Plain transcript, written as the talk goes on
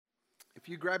If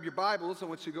you grab your Bibles, I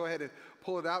want you to go ahead and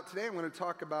pull it out. Today I'm going to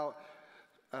talk about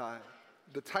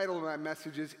the title of my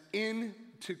message is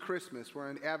Into Christmas. We're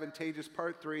on Advantageous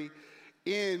Part 3,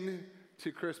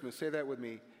 Into Christmas. Say that with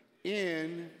me.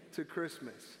 Into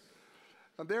Christmas.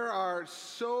 Now, there are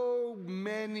so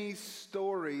many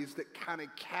stories that kind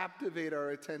of captivate our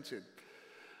attention.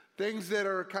 Things that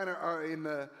are are in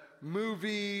the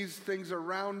movies, things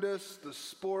around us, the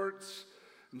sports.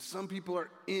 And some people are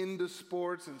into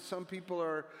sports, and some people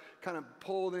are kind of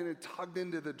pulled in and tugged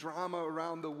into the drama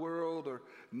around the world, or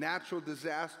natural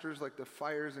disasters like the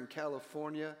fires in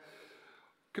California.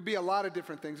 Could be a lot of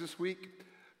different things. This week,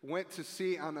 went to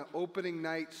see on the opening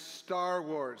night Star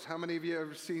Wars. How many of you have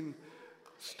ever seen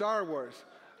Star Wars?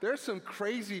 There's some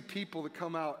crazy people that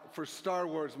come out for Star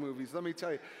Wars movies. Let me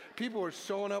tell you, people are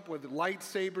showing up with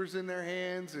lightsabers in their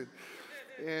hands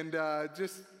and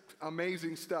just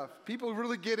amazing stuff. People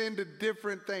really get into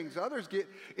different things. Others get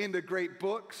into great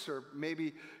books or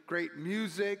maybe great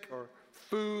music or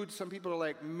food. Some people are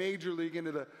like major league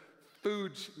into the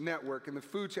Food Network and the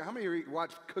food channel. How many of you watch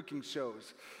cooking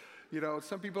shows? You know,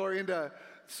 some people are into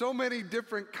so many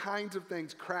different kinds of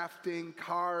things, crafting,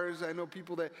 cars. I know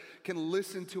people that can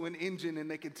listen to an engine and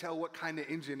they can tell what kind of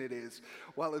engine it is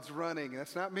while it's running.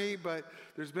 That's not me, but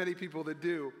there's many people that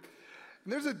do.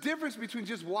 And there's a difference between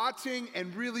just watching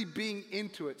and really being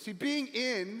into it. See, being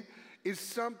into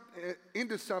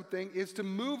something is to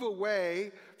move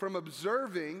away from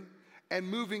observing and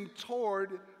moving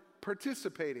toward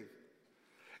participating.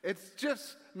 It's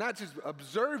just not just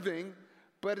observing,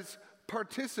 but it's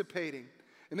participating.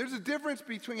 And there's a difference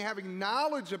between having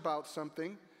knowledge about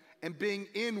something and being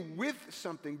in with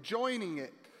something, joining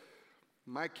it.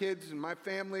 My kids and my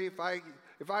family, if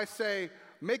I say,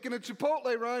 making a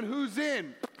Chipotle run, who's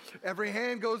in? Every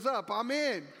hand goes up, I'm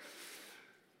in.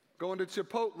 Going to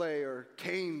Chipotle or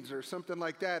Cane's or something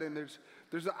like that, and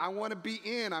I want to be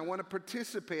in, I want to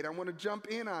participate, I want to jump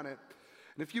in on it.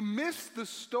 And if you miss the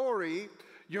story,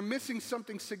 you're missing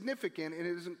something significant and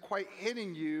it isn't quite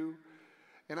hitting you.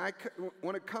 And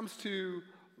when it comes to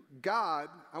God,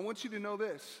 I want you to know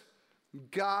this.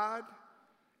 God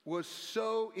was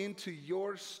so into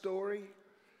your story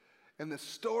and the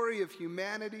story of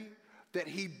humanity that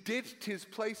he ditched his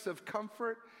place of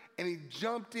comfort and he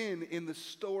jumped in the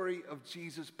story of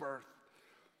Jesus' birth.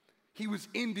 He was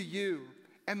into you.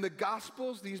 And the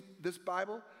Gospels, this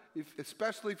Bible,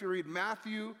 especially if you read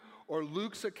Matthew or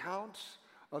Luke's accounts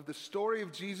of the story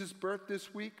of Jesus' birth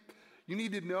this week, you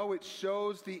need to know it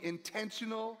shows the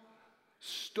intentional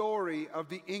story of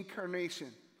the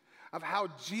incarnation, of how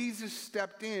Jesus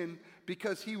stepped in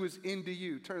because he was into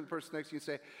you. Turn to the person next to you and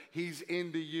say, he's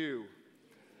into you.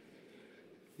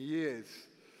 He is.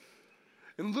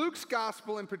 And Luke's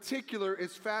gospel in particular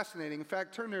is fascinating. In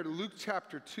fact, turn there to Luke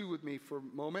chapter 2 with me for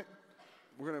a moment.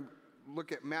 We're going to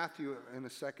look at Matthew in a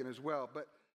second as well. But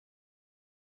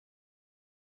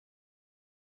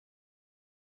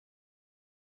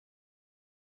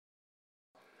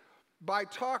by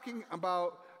talking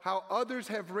about how others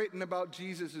have written about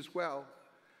Jesus as well,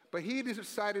 but he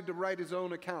decided to write his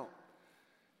own account.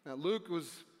 Now, Luke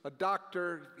was a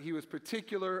doctor. He was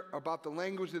particular about the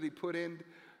language that he put in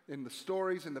the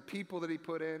stories and the people that he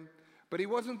put in. But he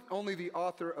wasn't only the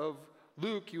author of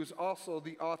Luke, he was also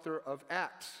the author of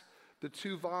Acts, the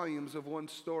 2 volumes of one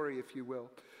story, if you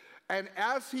will. And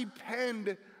as he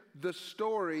penned the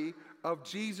story of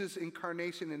Jesus'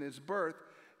 incarnation and his birth,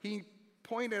 he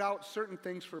pointed out certain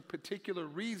things for a particular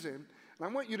reason. And I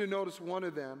want you to notice one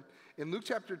of them. In Luke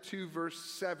chapter 2, verse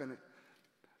 7,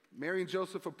 Mary and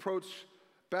Joseph approached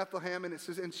Bethlehem, and it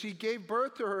says, and she gave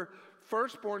birth to her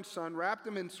firstborn son, wrapped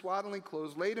him in swaddling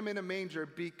clothes, laid him in a manger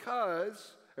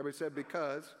because, everybody said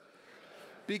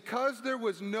because there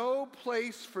was no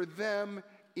place for them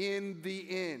in the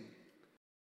inn.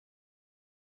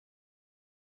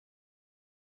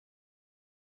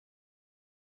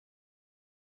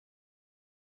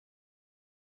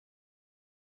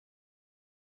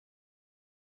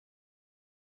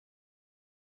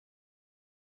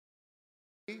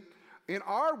 In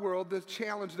our world, the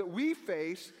challenge that we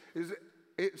face is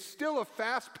it's still a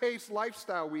fast-paced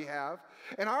lifestyle we have,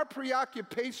 and our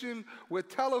preoccupation with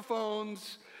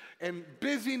telephones and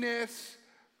busyness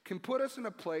can put us in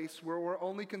a place where we're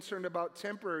only concerned about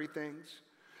temporary things,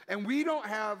 and we don't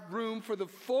have room for the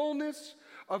fullness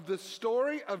of the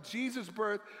story of Jesus'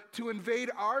 birth to invade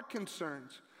our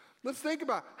concerns. Let's think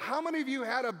about how many of you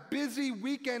had a busy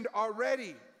weekend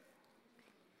already?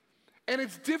 And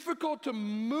it's difficult to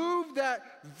move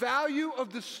that value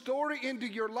of the story into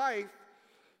your life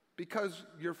because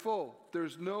you're full.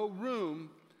 There's no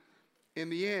room in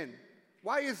the inn.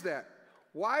 Why is that?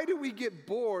 Why do we get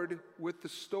bored with the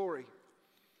story?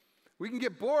 We can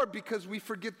get bored because we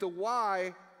forget the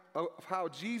why of how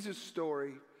Jesus'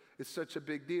 story is such a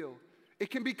big deal. It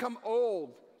can become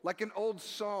old, like an old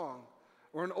song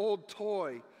or an old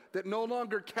toy that no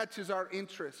longer catches our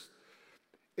interest.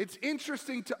 It's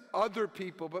interesting to other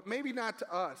people, but maybe not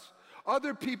to us.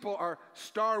 Other people are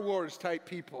Star Wars type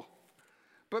people,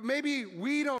 but maybe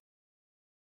we don't.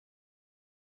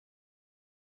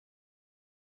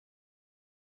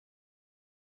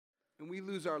 And we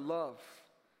lose our love.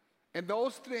 And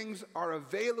those things are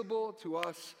available to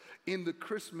us in the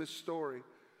Christmas story.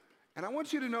 And I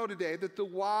want you to know today that the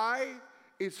why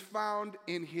is found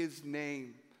in his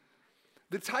name.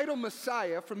 The title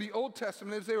Messiah from the Old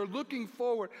Testament, as they were looking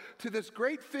forward to this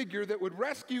great figure that would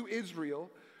rescue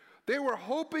Israel, they were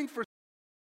hoping for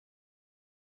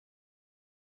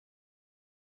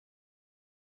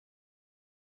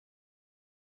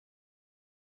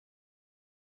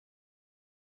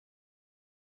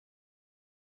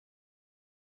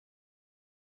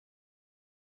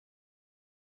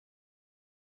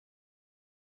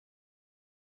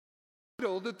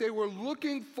that they were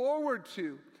looking forward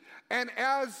to. And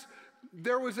as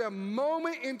there was a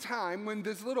moment in time when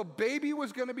this little baby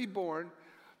was going to be born,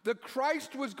 the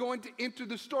Christ was going to enter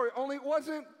the story, only it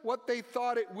wasn't what they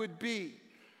thought it would be.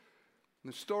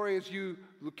 The story, as you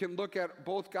can look at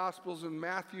both Gospels in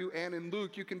Matthew and in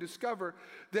Luke, you can discover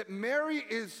that Mary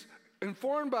is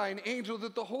informed by an angel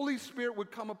that the Holy Spirit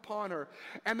would come upon her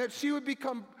and that she would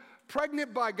become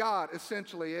pregnant by God,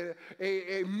 essentially,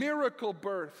 a miracle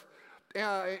birth.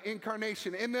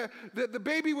 Incarnation, and the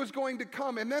baby was going to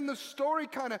come, and then the story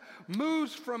kind of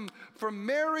moves from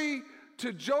Mary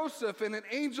to Joseph, and an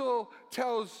angel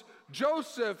tells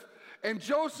Joseph, and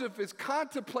Joseph is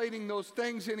contemplating those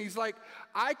things, and he's like,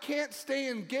 I can't stay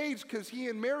engaged, because he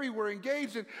and Mary were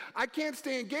engaged, and I can't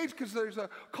stay engaged because there's a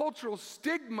cultural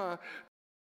stigma.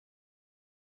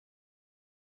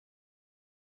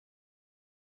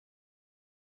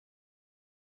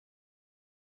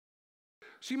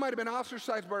 She might have been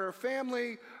ostracized by her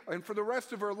family and for the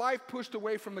rest of her life pushed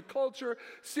away from the culture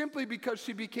simply because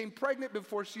she became pregnant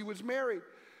before she was married.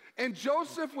 And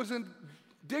Joseph was a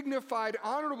dignified,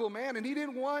 honorable man, and he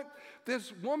didn't want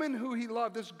this woman who he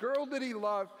loved, this girl that he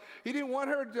loved, he didn't want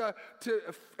her to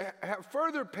have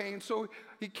further pain, so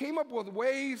he came up with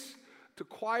ways to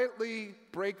quietly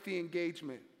break the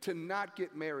engagement, to not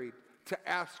get married, to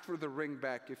ask for the ring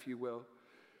back, if you will.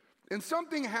 And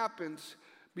something happens.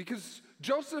 Because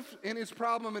Joseph and his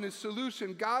problem and his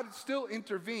solution, God still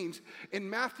intervenes in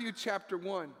Matthew chapter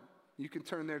 1. You can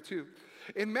turn there too.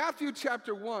 In Matthew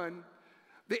chapter 1,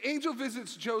 the angel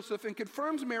visits Joseph and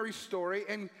confirms Mary's story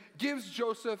and gives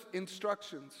Joseph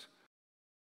instructions.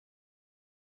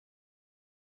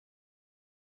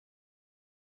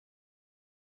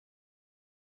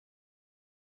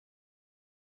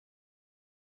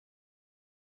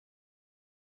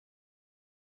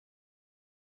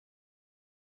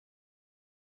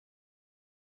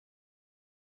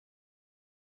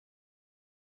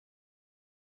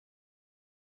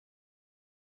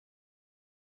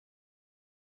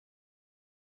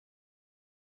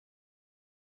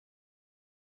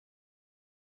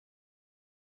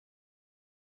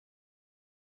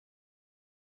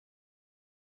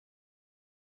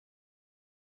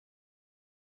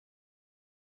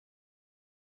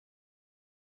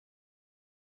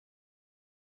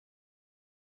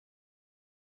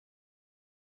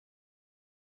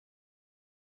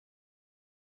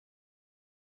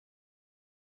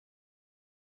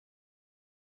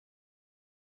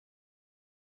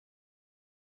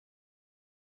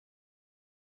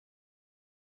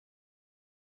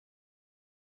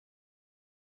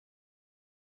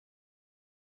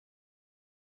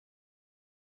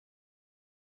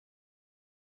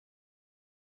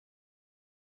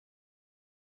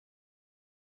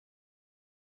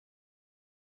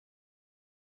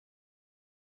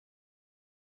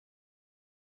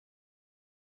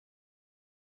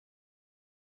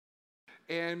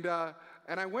 And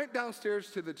I went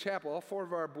downstairs to the chapel. All four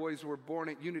of our boys were born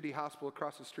at Unity Hospital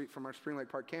across the street from our Spring Lake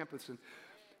Park campus. And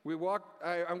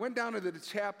I went down to the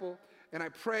chapel, and I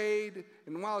prayed.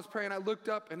 And while I was praying, I looked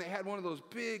up, and they had one of those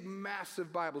big,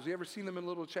 massive Bibles. You ever seen them in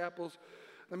little chapels?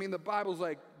 I mean, the Bible's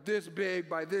like this big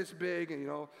by this big, and,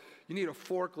 you need a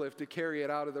forklift to carry it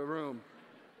out of the room.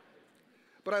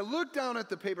 But I looked down at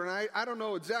the paper, and I don't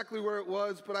know exactly where it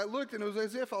was, but I looked, and it was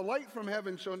as if a light from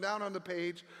heaven shone down on the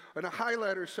page, and a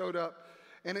highlighter showed up,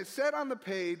 and it said on the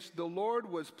page, "The Lord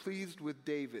was pleased with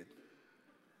David."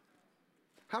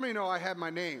 How many know I had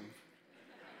my name?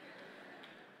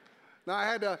 Now, I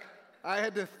had to I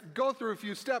had to go through a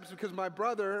few steps because my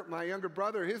brother, my younger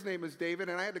brother, his name is David,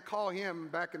 and I had to call him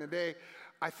back in the day.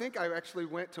 I think I actually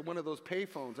went to one of those pay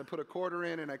phones. I put a quarter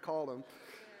in and I called him.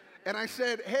 And I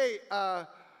said, hey,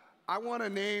 I want to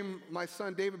name my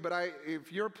son David, but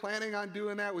if you're planning on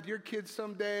doing that with your kids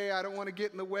someday, I don't want to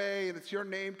get in the way, and it's your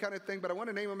name kind of thing, but I want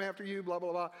to name him after you, blah,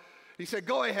 blah, blah. He said,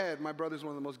 go ahead. My brother's one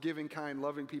of the most giving, kind,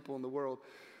 loving people in the world.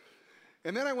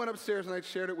 And then I went upstairs and I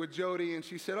shared it with Jody, and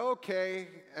she said, okay,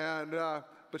 and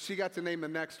but she got to name the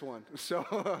next one. So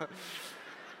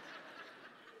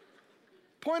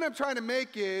point I'm trying to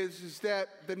make is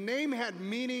that the name had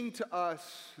meaning to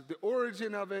us, the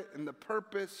origin of it and the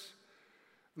purpose,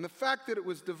 and the fact that it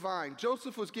was divine.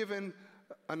 Joseph was given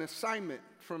an assignment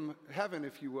from heaven,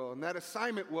 if you will, and that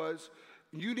assignment was,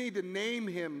 you need to name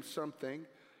him something.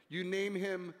 You name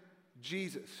him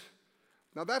Jesus.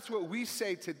 Now that's what we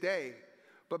say today,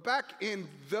 but back in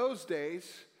those days,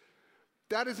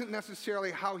 that isn't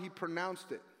necessarily how he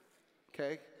pronounced it,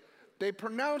 okay? They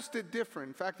pronounced it different.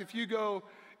 In fact, if you go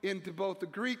into both the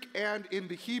Greek and in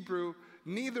the Hebrew,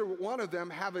 neither one of them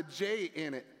have a J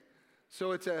in it.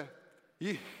 So it's a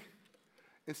Y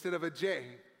instead of a J.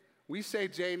 We say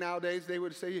J nowadays, they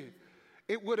would say Y.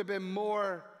 It would have been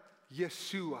more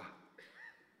Yeshua.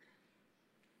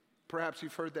 Perhaps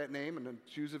you've heard that name, and the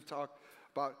Jews have talked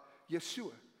about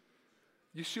Yeshua.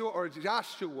 Yeshua or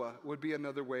Joshua would be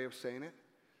another way of saying it.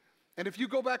 And if you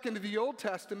go back into the Old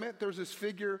Testament, there's this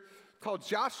figure called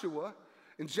Joshua.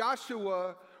 And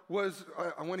Joshua was,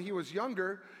 when he was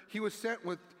younger, he was sent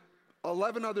with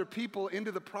 11 other people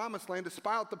into the promised land to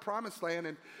spy out the promised land.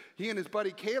 And he and his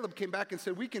buddy Caleb came back and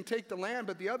said, we can take the land,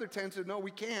 but the other 10 said, no,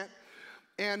 we can't.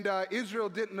 And Israel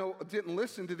didn't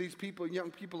listen to these people,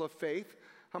 young people of faith.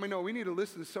 How many know we need to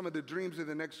listen to some of the dreams of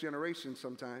the next generation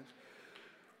sometimes?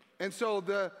 And so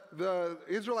the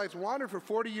Israelites wandered for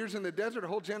 40 years in the desert. A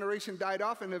whole generation died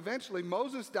off, and eventually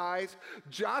Moses dies.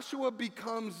 Joshua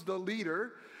becomes the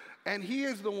leader, and he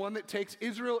is the one that takes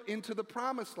Israel into the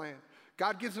promised land.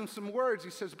 God gives him some words.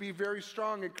 He says, be very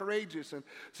strong and courageous, and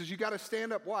says, you got to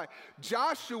stand up. Why?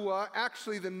 Joshua,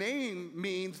 actually the name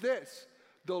means this: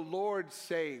 the Lord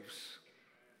saves.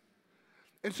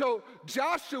 And so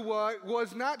Joshua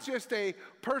was not just a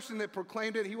person that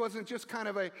proclaimed it. He wasn't just kind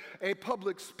of a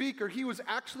public speaker. He was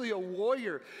actually a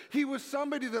warrior. He was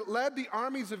somebody that led the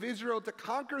armies of Israel to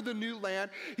conquer the new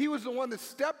land. He was the one to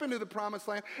step into the promised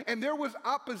land, and there was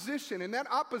opposition. And that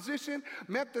opposition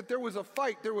meant that there was a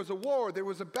fight, there was a war, there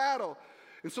was a battle.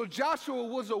 And so Joshua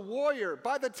was a warrior.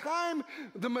 By the time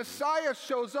the Messiah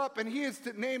shows up and he is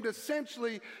named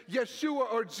essentially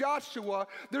Yeshua or Joshua,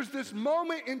 there's this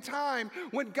moment in time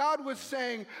when God was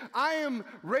saying, I am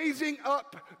raising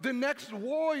up the next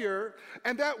warrior,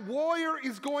 and that warrior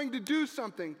is going to do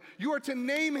something. You are to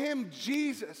name him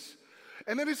Jesus.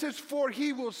 And then it says, for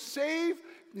he will save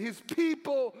his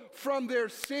people from their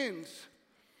sins.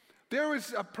 There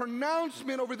is a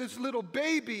pronouncement over this little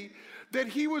baby that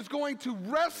he was going to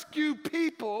rescue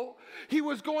people. He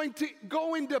was going to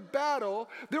go into battle.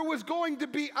 There was going to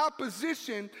be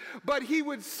opposition, but he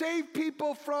would save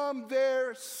people from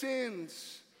their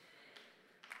sins.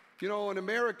 You know, in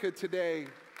America today,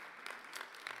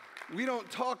 we don't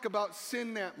talk about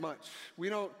sin that much. We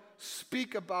don't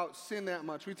speak about sin that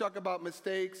much. We talk about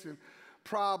mistakes and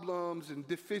problems and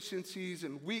deficiencies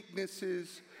and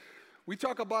weaknesses. We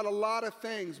talk about a lot of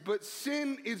things, but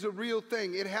sin is a real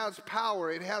thing. It has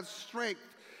power. It has strength.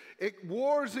 It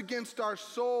wars against our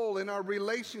soul and our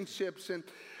relationships,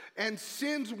 and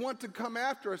sins want to come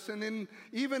after us. And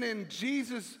even in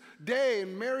Jesus' day,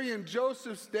 in Mary and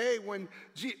Joseph's day, when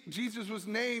Jesus was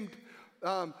named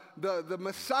the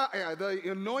Messiah,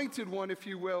 the anointed one, if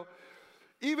you will,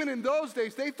 even in those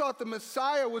days, they thought the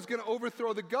Messiah was going to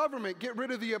overthrow the government, get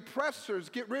rid of the oppressors,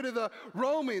 get rid of the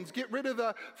Romans, get rid of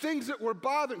the things that were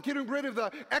bothering, getting rid of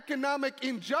the economic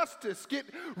injustice, get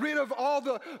rid of all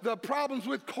the problems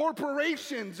with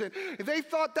corporations. And they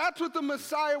thought that's what the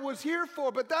Messiah was here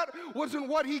for, but that wasn't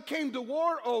what he came to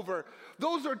war over.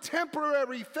 Those are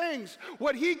temporary things.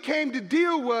 What he came to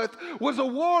deal with was a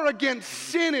war against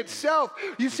sin itself.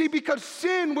 You see, because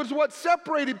sin was what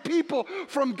separated people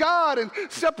from God and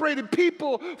separated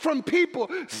people from people.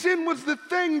 Sin was the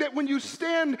thing that when you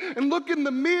stand and look in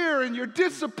the mirror and you're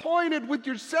disappointed with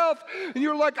yourself and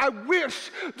you're like, I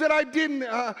wish that I didn't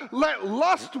let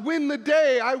lust win the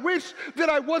day. I wish that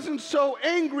I wasn't so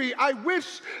angry. I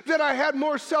wish that I had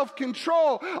more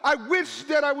self-control. I wish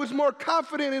that I was more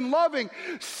confident in loving.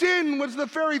 Sin was the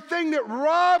very thing that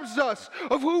robs us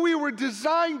of who we were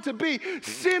designed to be.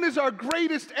 Sin is our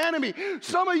greatest enemy.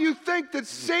 Some of you think that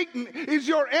Satan is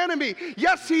your enemy.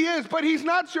 Yes, he is, but he's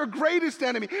not your greatest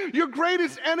enemy. Your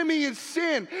greatest enemy is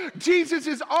sin. Jesus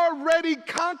has already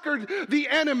conquered the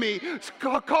enemy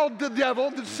called the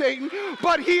devil, the Satan,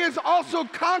 but he is also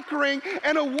conquering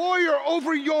and a warrior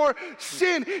over your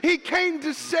sin. He came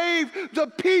to save the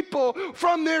people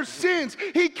from their sins.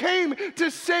 He came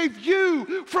to save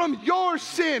you from your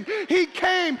sin. He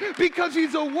came because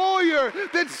he's a warrior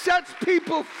that sets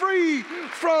people free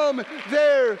from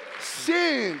their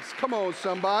sins. Come on,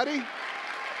 somebody.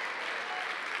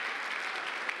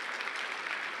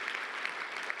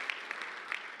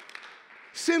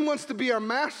 Sin wants to be our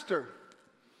master.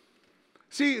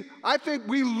 See, I think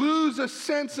we lose a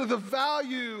sense of the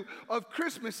value of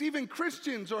Christmas. Even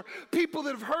Christians or people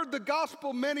that have heard the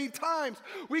gospel many times,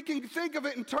 we can think of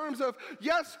it in terms of,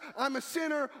 yes, I'm a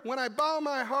sinner. When I bow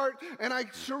my heart and I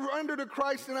surrender to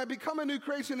Christ and I become a new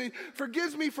creation and he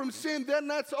forgives me from sin, then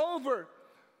that's over.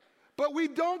 But we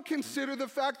don't consider the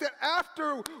fact that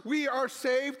after we are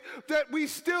saved, that we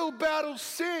still battle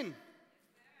sin.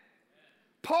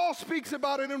 Paul speaks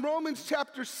about it in Romans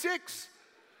chapter 6.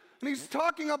 And he's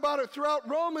talking about it throughout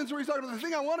Romans, where he's talking about the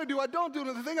thing I want to do, I don't do,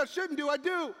 and the thing I shouldn't do, I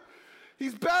do.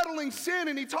 He's battling sin,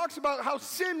 and he talks about how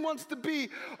sin wants to be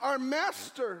our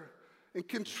master and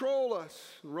control us.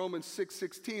 In Romans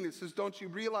 6:16, it says, don't you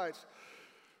realize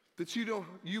that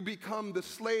you become the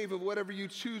slave of whatever you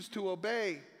choose to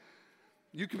obey?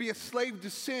 You can be a slave to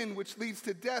sin, which leads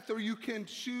to death, or you can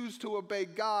choose to obey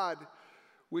God,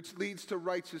 which leads to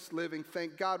righteous living.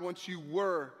 Thank God once you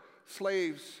were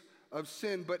slaves of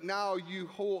sin, but now you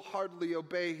wholeheartedly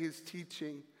obey his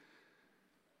teaching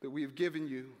that we have given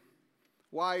you.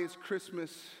 Why is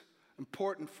Christmas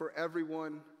important for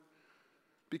everyone?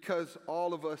 Because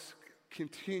all of us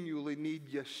continually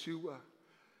need Yeshua.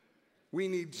 We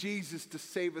need Jesus to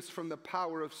save us from the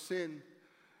power of sin.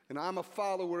 And I'm a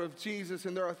follower of Jesus,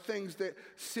 and there are things that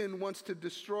sin wants to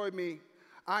destroy me.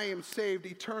 I am saved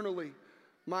eternally.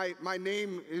 My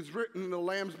name is written in the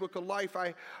Lamb's Book of Life.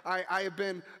 I have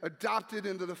been adopted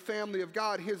into the family of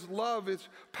God. His love is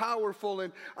powerful,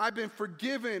 and I've been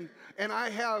forgiven, and I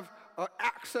have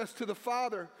access to the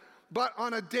Father. But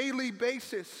on a daily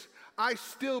basis, I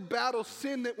still battle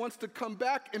sin that wants to come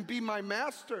back and be my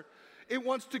master. It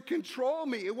wants to control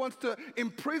me. It wants to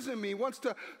imprison me. It wants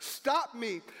to stop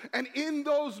me. And in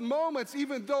those moments,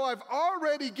 even though I've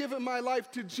already given my life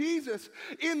to Jesus,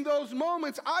 in those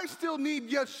moments, I still need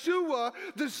Yeshua,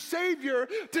 the Savior,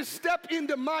 to step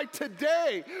into my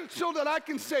today so that I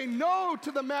can say no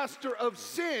to the master of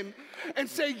sin and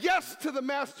say yes to the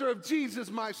master of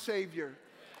Jesus, my Savior.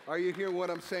 Are you hearing what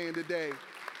I'm saying today?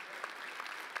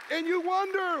 And you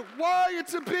wonder why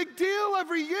it's a big deal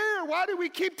every year. Why do we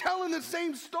keep telling the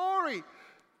same story?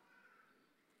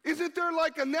 Isn't there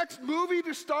like a next movie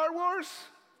to Star Wars?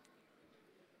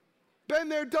 Been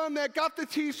there, done that, got the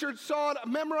t-shirt, saw it,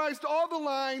 memorized all the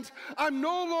lines. I'm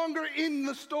no longer in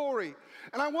the story.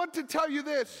 And I want to tell you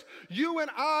this, you and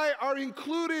I are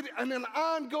included in an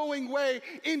ongoing way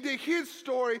into his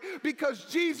story because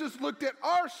Jesus looked at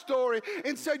our story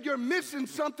and said, you're missing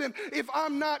something if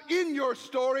I'm not in your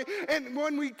story. And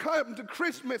when we come to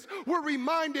Christmas, we're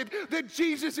reminded that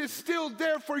Jesus is still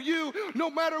there for you no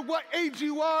matter what age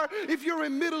you are. If you're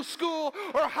in middle school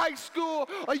or high school,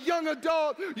 a young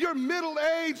adult, you're middle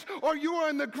aged, or you are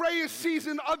in the greatest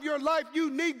season of your life,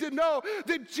 you need to know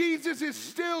that Jesus is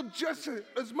still just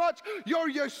as much your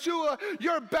Yeshua,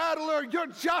 your battler, your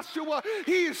Joshua.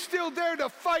 He is still there to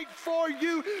fight for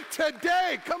you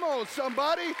today. Come on,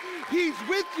 somebody. He's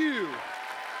with you.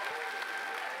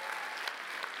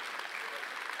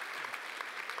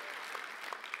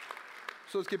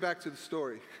 So let's get back to the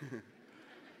story.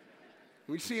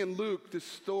 We see in Luke this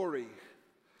story.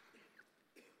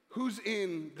 Who's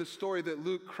in the story that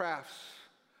Luke crafts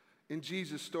in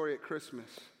Jesus' story at Christmas?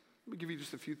 Let me give you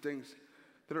just a few things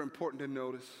that are important to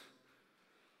notice.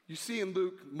 You see in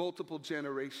Luke multiple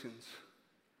generations.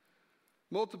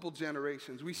 Multiple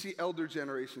generations. We see elder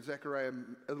generations, Zechariah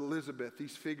and Elizabeth,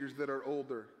 these figures that are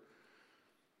older.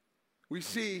 We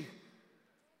see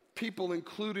people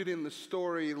included in the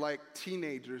story like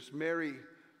teenagers. Mary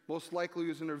most likely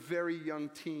was in her very young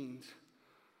teens.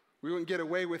 We wouldn't get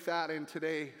away with that in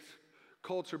today's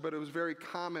culture, but it was very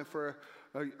common for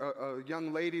a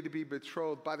young lady to be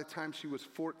betrothed by the time she was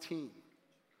 14.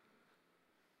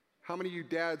 How many of you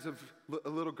dads of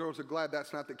little girls are glad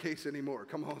that's not the case anymore?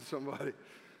 Come on, somebody.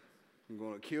 I'm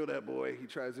going to kill that boy. He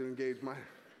tries to engage my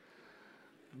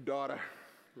daughter,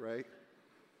 right?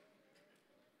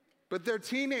 But they're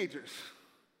teenagers.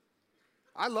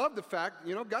 I love the fact,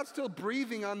 God's still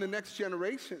breathing on the next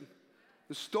generation.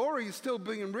 The story is still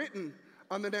being written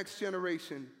on the next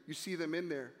generation. You see them in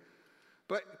there.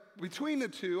 But between the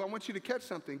two, I want you to catch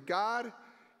something. God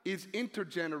is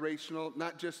intergenerational,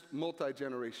 not just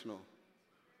multi-generational.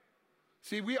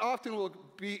 See, we often will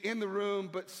be in the room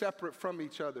but separate from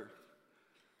each other.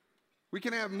 We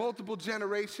can have multiple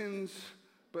generations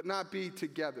but not be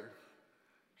together.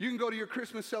 You can go to your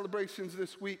Christmas celebrations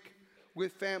this week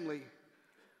with family.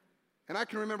 And I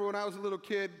can remember when I was a little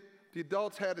kid, the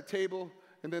adults had a table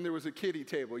and then there was a kiddie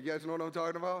table. You guys know what I'm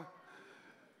talking about?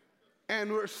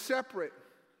 And we're separate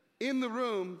in the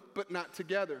room but not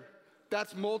together.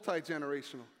 That's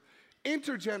multi-generational.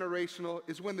 Intergenerational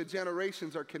is when the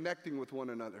generations are connecting with one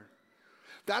another.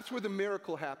 That's where the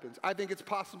miracle happens. I think it's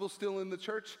possible still in the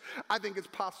church. I think it's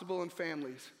possible in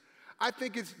families. I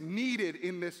think it's needed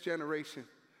in this generation.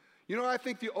 You know what I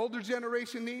think the older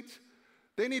generation needs?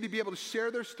 They need to be able to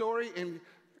share their story and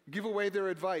give away their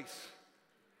advice.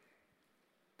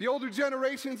 The older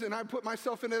generations, and I put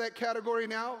myself into that category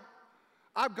now,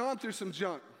 I've gone through some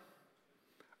junk.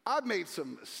 I've made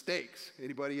some mistakes.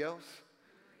 Anybody else?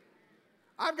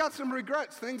 I've got some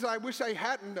regrets, things I wish I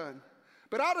hadn't done.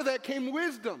 But out of that came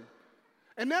wisdom.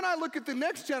 And then I look at the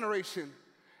next generation,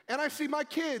 and I see my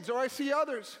kids or I see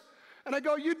others, and I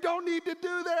go, you don't need to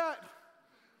do that.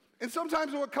 And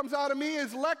sometimes what comes out of me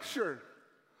is lecture.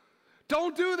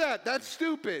 Don't do that. That's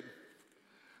stupid.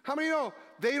 How many know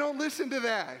they don't listen to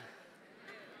that?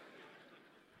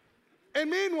 And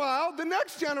meanwhile, the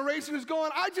next generation is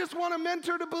going, I just want a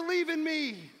mentor to believe in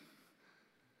me.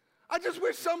 I just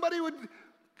wish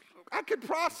I could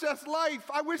process life.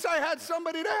 I wish I had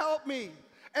somebody to help me.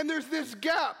 And there's this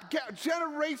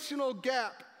generational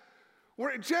gap.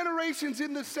 We're generations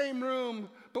in the same room,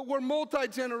 but we're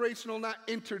multi-generational, not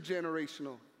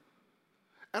intergenerational.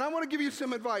 And I want to give you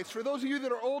some advice. For those of you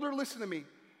that are older, listen to me.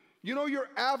 You know your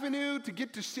avenue to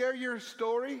get to share your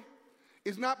story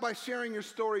is not by sharing your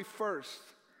story first.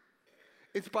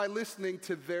 It's by listening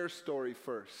to their story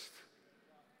first.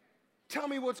 Tell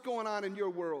me what's going on in your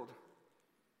world.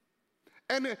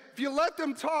 And if you let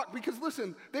them talk, because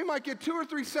listen, they might get 2 or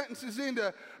 3 sentences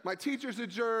into, my teacher's a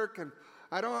jerk, and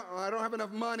I don't have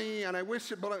enough money, and I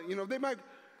wish it, but they might,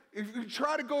 if you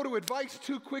try to go to advice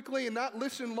too quickly and not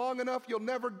listen long enough, you'll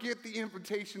never get the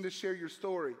invitation to share your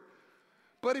story.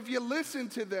 But if you listen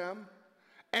to them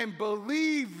and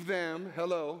believe them,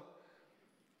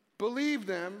 believe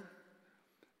them,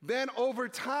 then over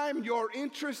time your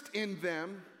interest in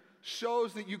them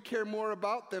shows that you care more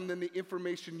about them than the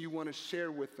information you want to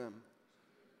share with them.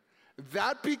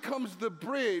 That becomes the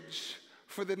bridge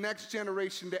for the next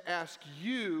generation to ask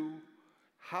you,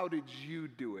 how did you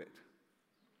do it?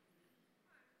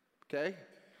 Okay?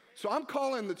 So I'm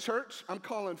calling the church, I'm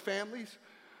calling families,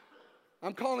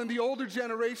 I'm calling the older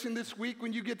generation this week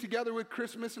when you get together with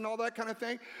Christmas and all that kind of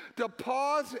thing, to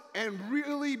pause and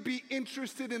really be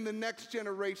interested in the next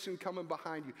generation coming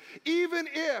behind you. Even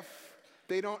if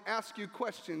they don't ask you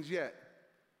questions yet.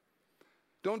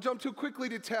 Don't jump too quickly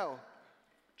to tell.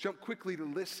 Jump quickly to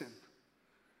listen.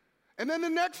 And then the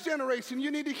next generation, you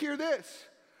need to hear this.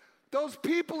 Those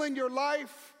people in your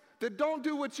life that don't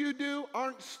do what you do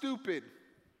aren't stupid.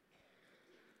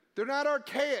 They're not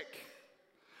archaic.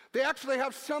 They actually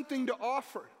have something to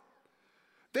offer.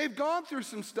 They've gone through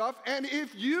some stuff, and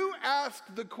if you ask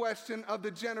the question of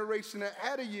the generation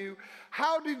ahead of you,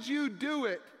 how did you do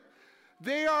it?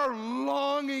 They are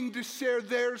longing to share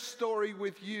their story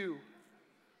with you,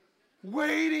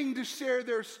 waiting to share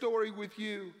their story with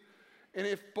you. And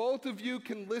if both of you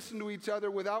can listen to each other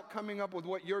without coming up with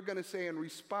what you're going to say in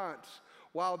response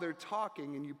while they're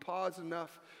talking, and you pause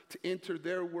enough to enter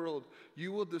their world,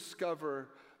 you will discover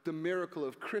the miracle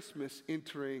of Christmas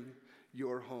entering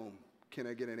your home. Can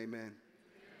I get an amen? Amen.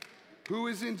 Who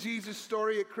is in Jesus'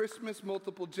 story at Christmas?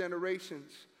 Multiple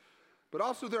generations. But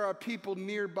also there are people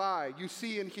nearby. You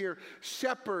see and hear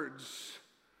shepherds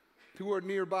who are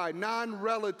nearby,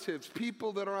 non-relatives,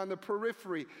 people that are on the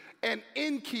periphery, and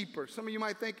innkeepers. Some of you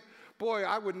might think, boy,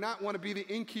 I would not want to be the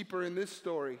innkeeper in this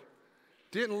story.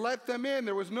 Didn't let them in.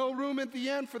 There was no room at the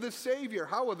end for the Savior.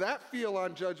 How will that feel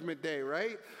on Judgment Day,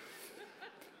 right?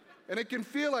 And it can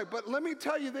feel like, but let me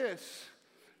tell you this.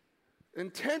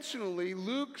 Intentionally,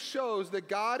 Luke shows that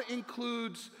God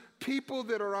includes people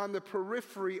that are on the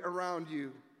periphery around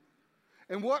you.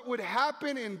 And what would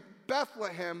happen in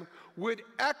Bethlehem would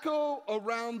echo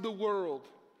around the world.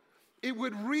 It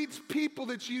would reach people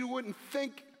that you wouldn't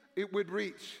think it would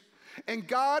reach. And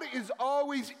God is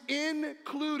always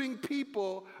including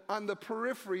people on the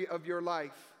periphery of your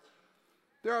life.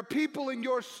 There are people in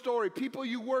your story, people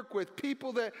you work with,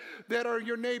 people that are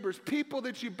your neighbors, people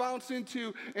that you bounce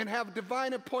into and have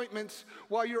divine appointments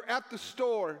while you're at the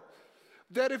store.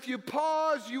 that if you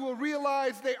pause, you will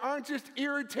realize they aren't just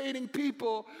irritating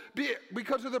people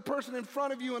because of the person in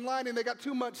front of you in line and they got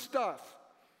too much stuff.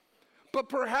 But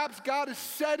perhaps God is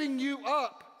setting you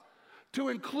up to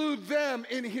include them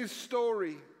in his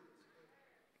story.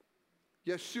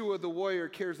 Yeshua the warrior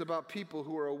cares about people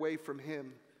who are away from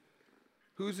him.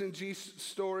 Who's in Jesus'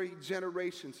 story?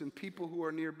 Generations and people who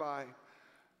are nearby.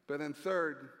 But then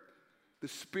third, the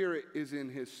Spirit is in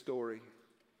his story.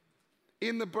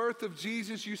 In the birth of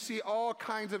Jesus, you see all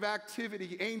kinds of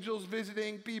activity, angels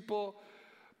visiting people,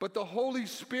 but the Holy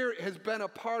Spirit has been a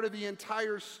part of the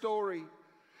entire story.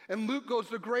 And Luke goes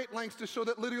to great lengths to show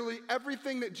that literally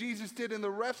everything that Jesus did in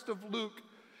the rest of Luke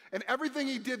and everything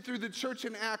he did through the church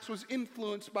in Acts was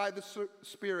influenced by the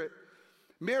Spirit.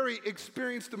 Mary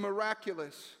experienced the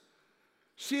miraculous.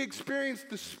 She experienced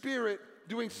the Spirit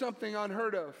doing something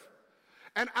unheard of.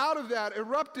 And out of that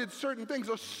erupted certain things.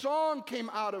 A song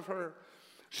came out of her.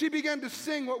 She began to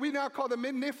sing what we now call the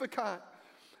Magnificat.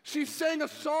 She sang a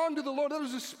song to the Lord. There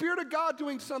was the Spirit of God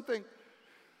doing something.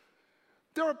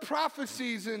 There are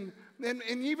prophecies, and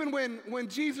even when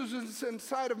Jesus was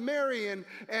inside of Mary and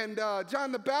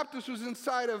John the Baptist was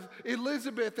inside of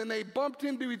Elizabeth and they bumped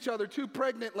into each other, two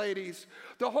pregnant ladies,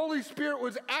 the Holy Spirit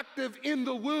was active in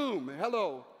the womb.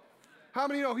 Hello. How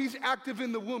many know he's active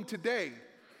in the womb today?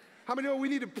 How many know we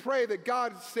need to pray that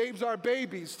God saves our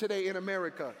babies today in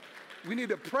America? We need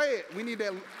to pray it. We need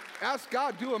to ask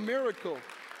God, do a miracle.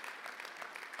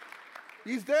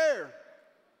 He's there.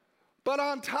 But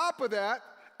on top of that,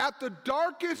 at the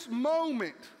darkest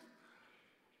moment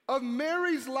of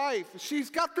Mary's life,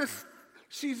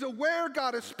 she's aware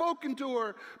God has spoken to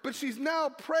her, but she's now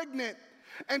pregnant,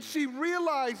 and she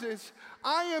realizes,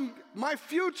 my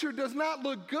future does not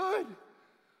look good.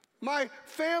 My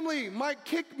family might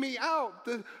kick me out.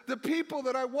 The people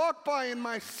that I walk by in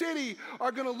my city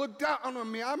are going to look down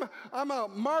on me. I'm a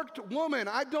marked woman.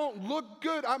 I don't look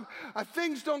good. I'm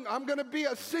going to be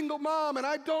a single mom, and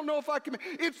I don't know if I can.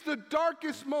 It's the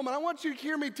darkest moment. I want you to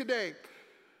hear me today.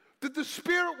 That the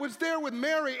Spirit was there with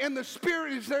Mary, and the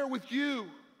Spirit is there with you.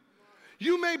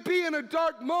 You may be in a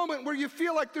dark moment where you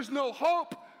feel like there's no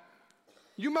hope.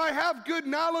 You might have good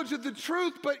knowledge of the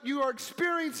truth, but you are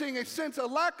experiencing a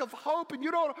lack of hope, and you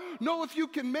don't know if you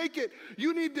can make it.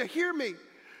 You need to hear me.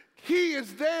 He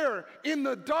is there in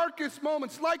the darkest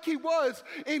moments, like he was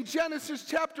in Genesis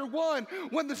chapter 1,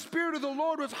 when the Spirit of the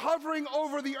Lord was hovering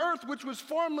over the earth, which was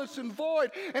formless and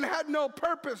void and had no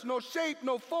purpose, no shape,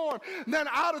 no form. And then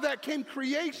out of that came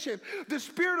creation. The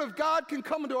Spirit of God can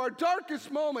come into our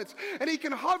darkest moments, and he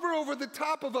can hover over the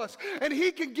top of us, and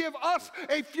he can give us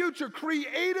a future.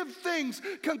 Creative things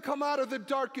can come out of the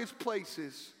darkest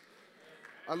places.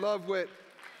 I love what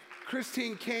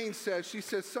Christine Caine says. She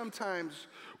says, sometimes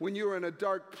when you're in a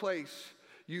dark place,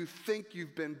 you think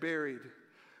you've been buried,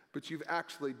 but you've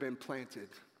actually been planted.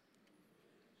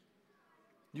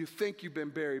 You think you've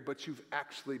been buried, but you've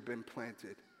actually been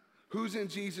planted. Who's in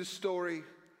Jesus' story?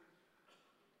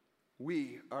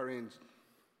 We are in,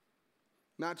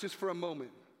 not just for a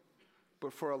moment,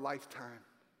 but for a lifetime.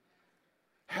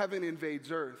 Heaven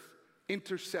invades earth,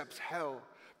 intercepts hell,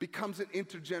 becomes an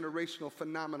intergenerational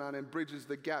phenomenon, and bridges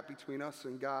the gap between us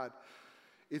and God.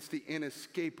 It's the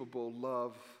inescapable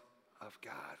love of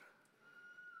God.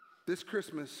 This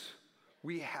Christmas,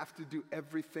 we have to do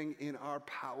everything in our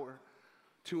power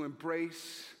to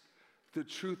embrace the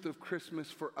truth of Christmas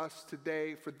for us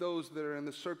today, for those that are in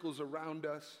the circles around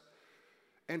us,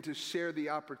 and to share the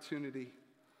opportunity.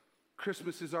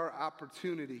 Christmas is our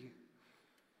opportunity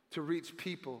to reach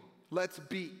people. Let's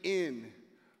be in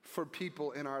for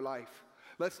people in our life.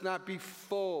 Let's not be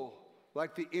full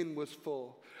like the inn was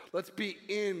full. Let's be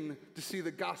in to see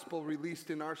the gospel released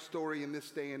in our story in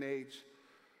this day and age.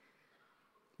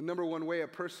 The number one way a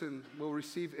person will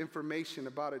receive information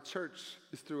about a church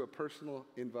is through a personal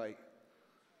invite.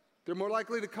 They're more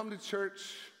likely to come to church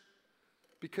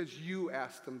because you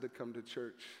asked them to come to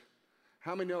church.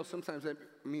 How many know sometimes that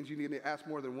means you need to ask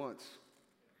more than once?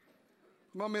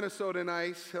 Come on, Minnesota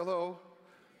nice, hello.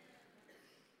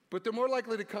 But they're more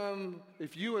likely to come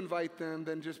if you invite them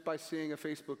than just by seeing a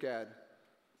Facebook ad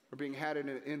or being handed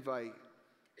an invite.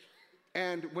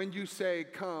 And when you say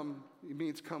come, it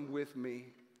means come with me.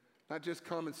 Not just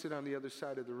come and sit on the other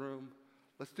side of the room.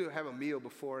 Let's have a meal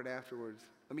before and afterwards.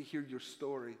 Let me hear your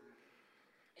story.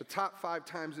 The top 5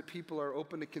 times that people are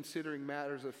open to considering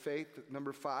matters of faith.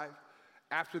 Number 5,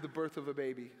 after the birth of a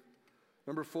baby.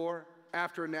 Number 4,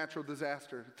 after a natural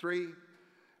disaster. 3,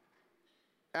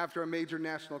 after a major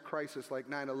national crisis like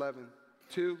 9/11.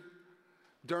 2,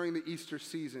 during the Easter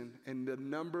season. And the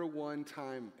number 1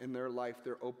 time in their life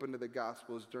they're open to the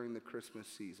gospel is during the Christmas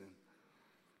season.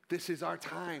 This is our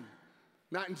time.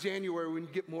 Not in January when you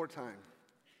get more time.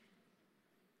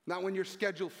 Not when your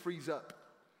schedule frees up.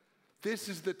 This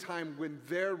is the time when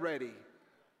they're ready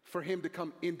for him to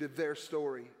come into their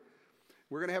story.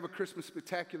 We're going to have a Christmas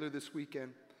spectacular this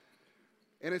weekend.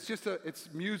 And it's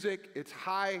music, it's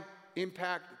high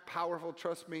impact, powerful,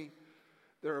 trust me.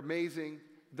 They're amazing.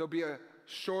 There'll be a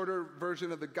shorter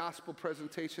version of the gospel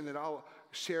presentation that I'll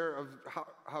share of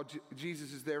how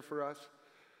Jesus is there for us.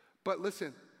 But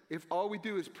listen, if all we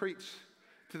do is preach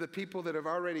to the people that have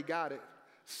already got it,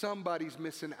 somebody's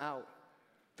missing out.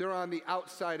 They're on the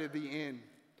outside of the inn.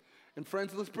 And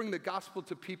friends, let's bring the gospel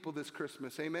to people this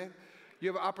Christmas, amen? You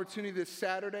have an opportunity this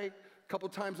Saturday, a couple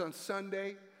times on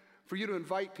Sunday, for you to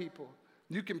invite people.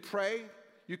 You can pray,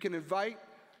 you can invite,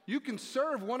 you can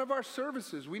serve one of our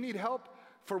services. We need help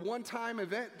for one-time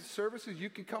event services. You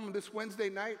can come this Wednesday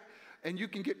night and you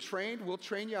can get trained. We'll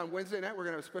train you on Wednesday night. We're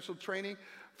going to have a special training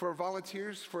for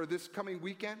volunteers for this coming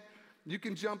weekend. You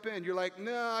can jump in. You're like,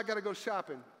 no, I got to go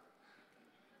shopping.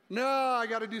 No, I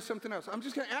got to do something else. I'm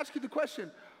just going to ask you the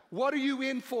question, what are you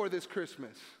in for this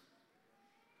Christmas?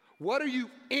 What are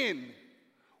you in?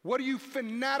 What are you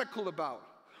fanatical about?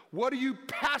 What are you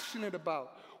passionate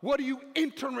about? What are you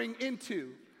entering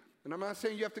into? And I'm not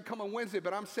saying you have to come on Wednesday,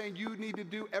 but I'm saying you need to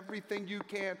do everything you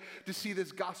can to see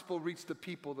this gospel reach the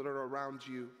people that are around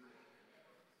you.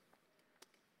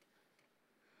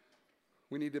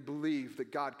 We need to believe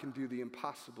that God can do the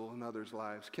impossible in others'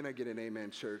 lives. Can I get an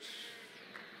amen, church?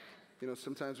 You know,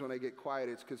 sometimes when I get quiet,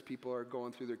 it's because people are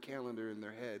going through their calendar in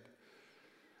their head.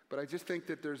 But I just think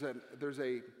that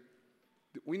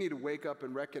we need to wake up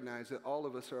and recognize that all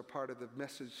of us are a part of the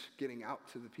message getting out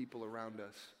to the people around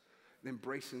us and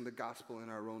embracing the gospel in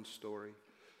our own story.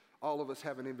 All of us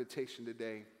have an invitation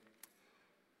today.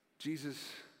 Jesus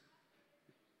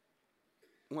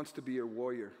wants to be your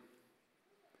warrior.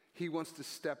 He wants to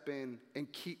step in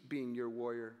and keep being your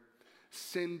warrior.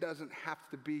 Sin doesn't have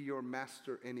to be your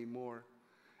master anymore.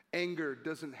 Anger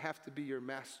doesn't have to be your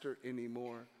master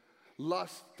anymore.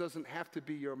 Lust doesn't have to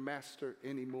be your master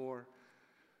anymore.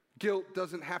 Guilt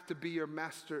doesn't have to be your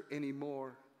master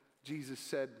anymore. Jesus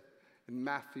said in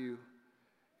Matthew,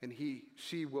 and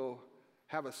she will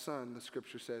have a son, the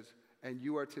scripture says, and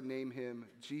you are to name him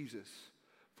Jesus,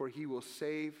 for he will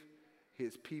save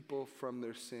his people from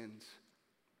their sins.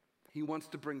 He wants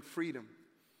to bring freedom.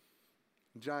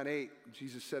 In John 8,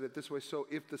 Jesus said it this way, so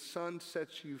if the Son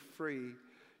sets you free,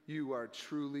 you are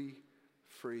truly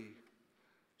free.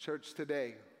 Church,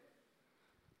 today,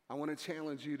 I want to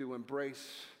challenge you to embrace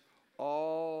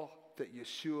all that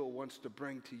Yeshua wants to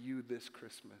bring to you this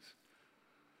Christmas.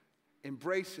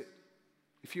 Embrace it.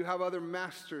 If you have other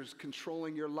masters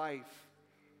controlling your life,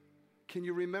 can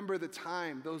you remember the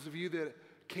time, those of you that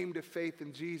came to faith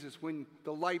in Jesus, when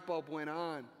the light bulb went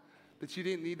on, that you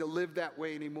didn't need to live that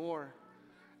way anymore,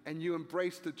 and you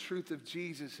embraced the truth of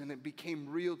Jesus and it became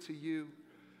real to you,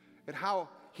 and how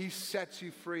he sets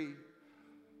you free?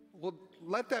 Well,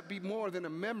 let that be more than a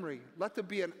memory. Let there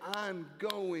be an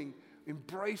ongoing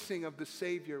embracing of the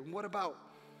Savior. And what about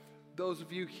those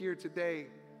of you here today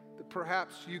that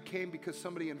perhaps you came because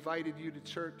somebody invited you to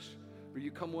church, or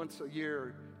you come once a year,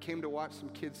 or came to watch some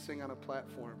kids sing on a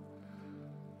platform?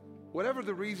 Whatever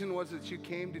the reason was that you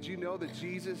came, did you know that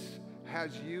Jesus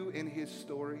has you in his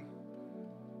story?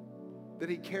 That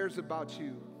he cares about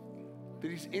you, that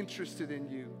he's interested in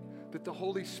you, that the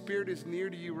Holy Spirit is near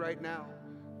to you right now.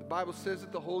 The Bible says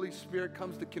that the Holy Spirit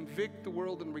comes to convict the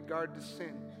world in regard to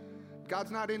sin.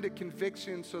 God's not into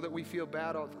conviction so that we feel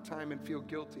bad all the time and feel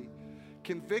guilty.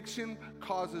 Conviction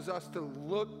causes us to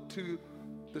look to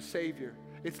the Savior.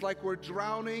 It's like we're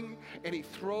drowning and he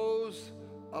throws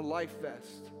a life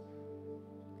vest.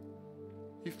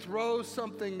 He throws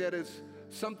something that is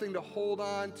something to hold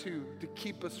on to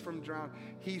keep us from drowning.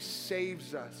 He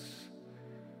saves us.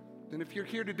 And if you're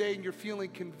here today and you're feeling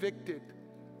convicted,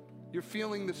 you're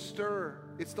feeling the stir,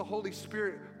 it's the Holy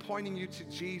Spirit pointing you to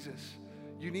Jesus.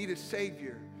 You need a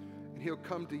Savior, and he'll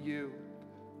come to you.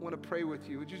 I want to pray with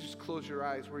you. Would you just close your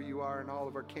eyes where you are in all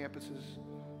of our campuses,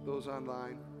 those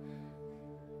online?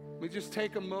 We just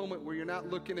take a moment where you're not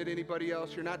looking at anybody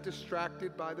else. You're not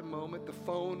distracted by the moment. The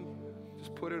phone,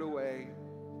 just put it away.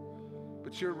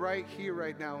 But you're right here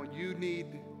right now, and you need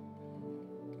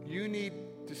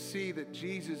to see that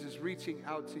Jesus is reaching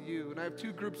out to you. And I have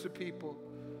two groups of people.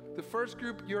 The first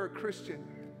group, you're a Christian.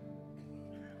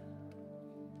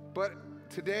 But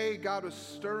today, God was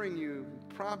stirring you,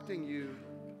 prompting you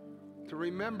to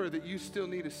remember that you still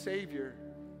need a Savior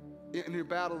in your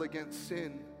battle against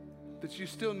sin, that you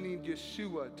still need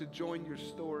Yeshua to join your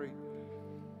story.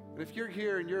 And if you're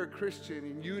here and you're a Christian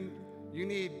and you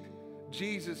need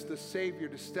Jesus, the Savior,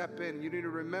 to step in. You need to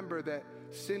remember that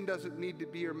sin doesn't need to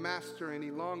be your master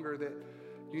any longer, that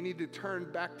you need to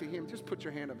turn back to Him. Just put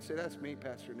your hand up and say, that's me,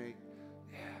 Pastor Nate.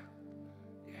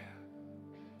 Yeah.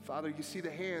 Father, you see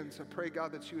the hands. I pray,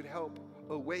 God, that you would help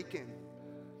awaken.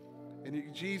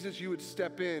 And Jesus, you would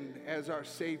step in as our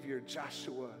Savior.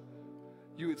 Joshua,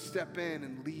 you would step in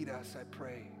and lead us, I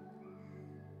pray.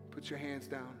 Put your hands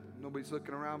down. Nobody's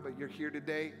looking around, but you're here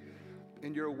today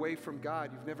and you're away from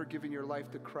God. You've never given your life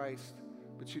to Christ,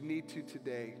 but you need to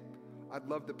today. I'd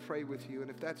love to pray with you. And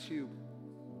if that's you,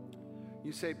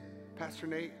 you say, Pastor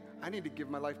Nate, I need to give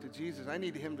my life to Jesus. I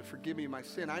need Him to forgive me my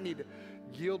sin. I need to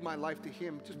yield my life to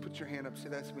Him. Just put your hand up. Say,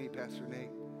 that's me, Pastor Nate.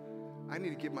 I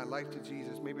need to give my life to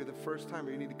Jesus. Maybe the first time,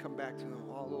 or you need to come back to Him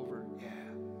all over. Yeah.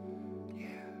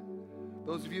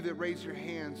 Those of you that raise your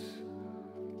hands,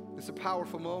 it's a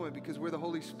powerful moment, because where the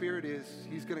Holy Spirit is,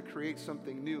 He's going to create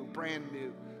something new, brand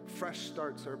new. Fresh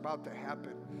starts are about to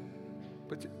happen.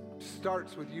 But it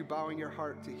starts with you bowing your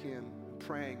heart to Him,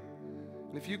 praying.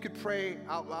 And if you could pray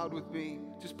out loud with me,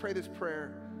 just pray this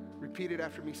prayer. Repeat it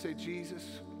after me. Say,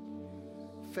 Jesus,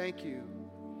 thank you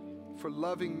for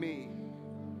loving me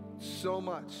so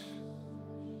much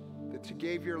that you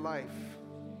gave your life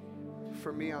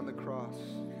for me on the cross.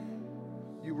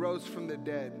 You rose from the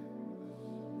dead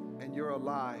and you're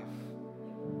alive.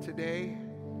 Today,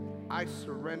 I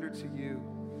surrender to you.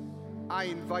 I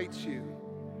invite you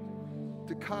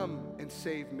to come and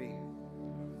save me.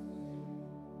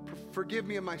 Forgive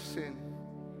me of my sin.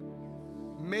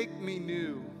 Make me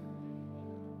new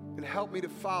and help me to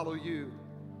follow you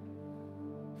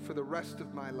for the rest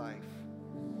of my life.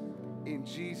 In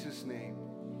Jesus' name,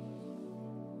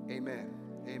 amen,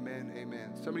 amen,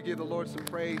 amen. Somebody give the Lord some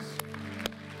praise.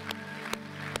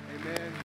 Amen.